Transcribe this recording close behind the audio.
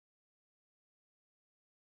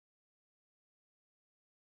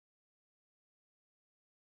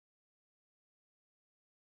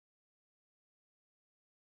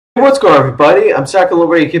What's going on, everybody? I'm Sackle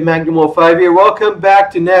Radio Kid Magnum 05 here. Welcome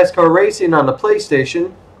back to NASCAR racing on the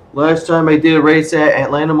PlayStation. Last time I did a race at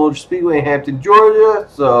Atlanta Motor Speedway in Hampton, Georgia,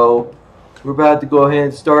 so we're about to go ahead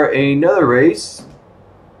and start another race.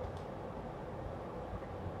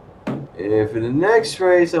 And for the next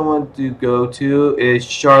race I want to go to is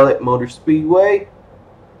Charlotte Motor Speedway.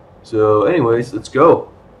 So anyways, let's go.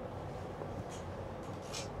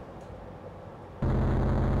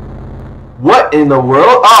 What in the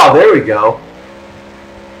world? Oh, there we go.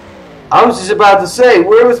 I was just about to say,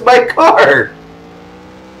 where was my car?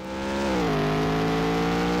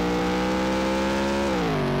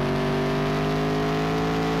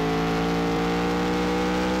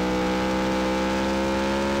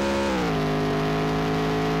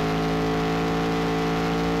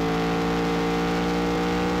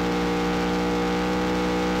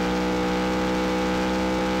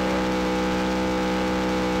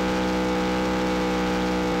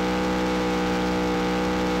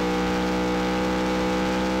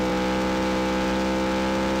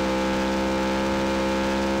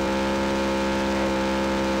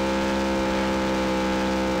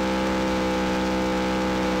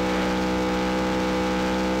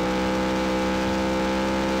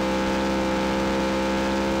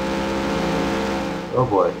 Oh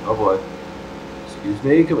boy, oh boy. Excuse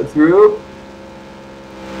me, coming through.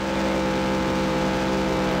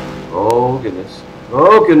 Oh goodness.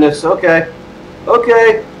 Oh goodness, okay.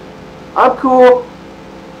 Okay. I'm cool.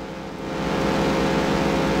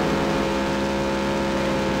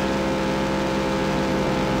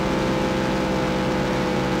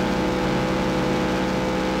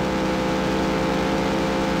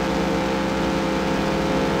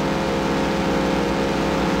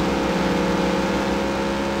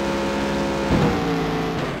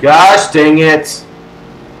 Gosh dang it.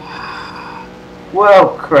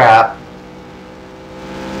 Well, crap.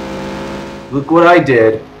 Look what I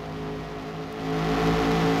did.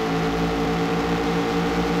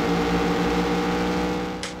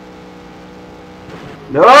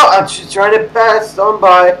 No, I'm just trying to pass on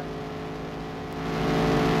by.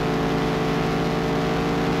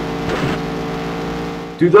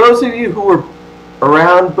 To those of you who were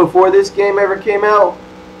around before this game ever came out,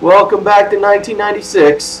 welcome back to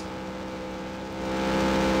 1996.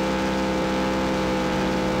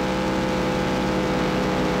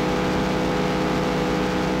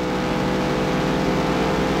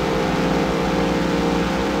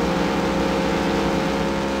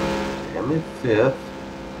 I'm in fifth.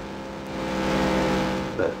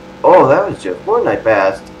 But, oh, that was just one I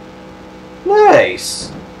passed.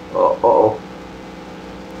 Nice. Uh-oh.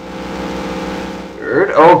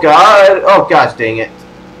 Third. Oh, God. Oh, gosh dang it.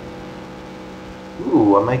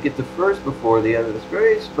 Ooh, I might get the first before the end of this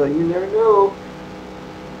race, but you never know.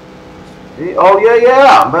 Oh,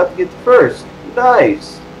 yeah, I'm about to get the first.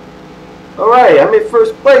 Nice. Alright, I'm in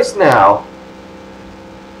first place now.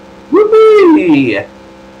 Whoopee!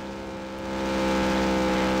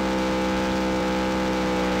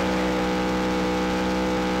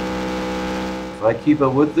 If I keep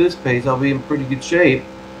up with this pace, I'll be in pretty good shape.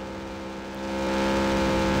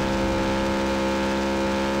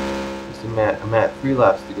 I'm at 3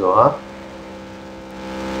 laps to go, huh?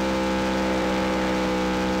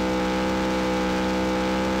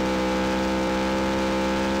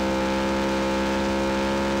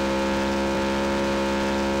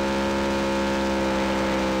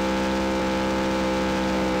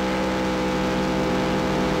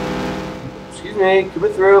 Excuse me,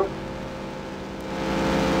 coming through.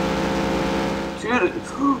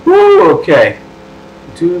 Woo, okay.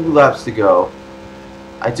 2 laps to go.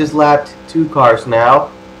 I just lapped 2 cars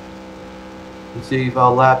now. Let's see if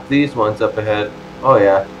I'll lap these ones up ahead. Oh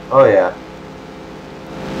yeah, oh yeah.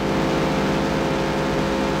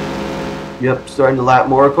 Yep, starting to lap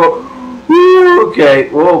more. Woo,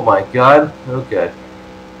 okay, oh my god, okay.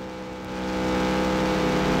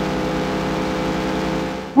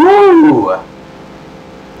 Woo!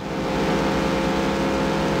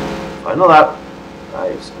 Final lap.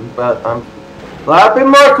 Nice. I'm lapping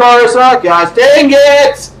more cars, huh? Gosh dang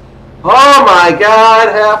it! Oh my god,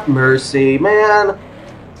 have mercy, man.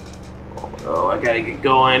 Oh no, I gotta get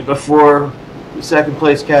going before the second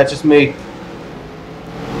place catches me.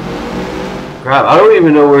 Crap, I don't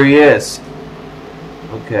even know where he is.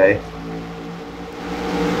 Okay.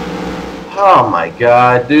 Oh my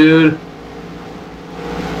god, dude.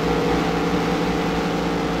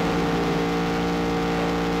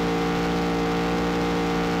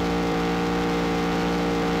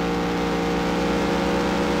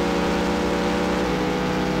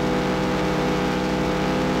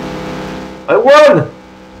 I won!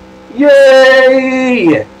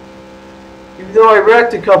 Yay! know I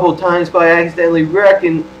wrecked a couple times by accidentally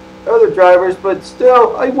wrecking other drivers, but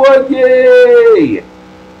still, I won! Yay!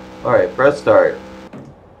 Alright, press start.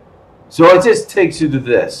 So it just takes you to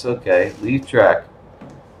this. Okay, leave track.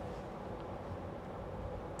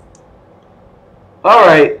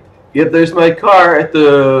 Alright, yep, there's my car at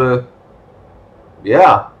the...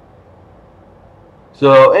 Yeah.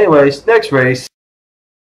 So anyways, next race.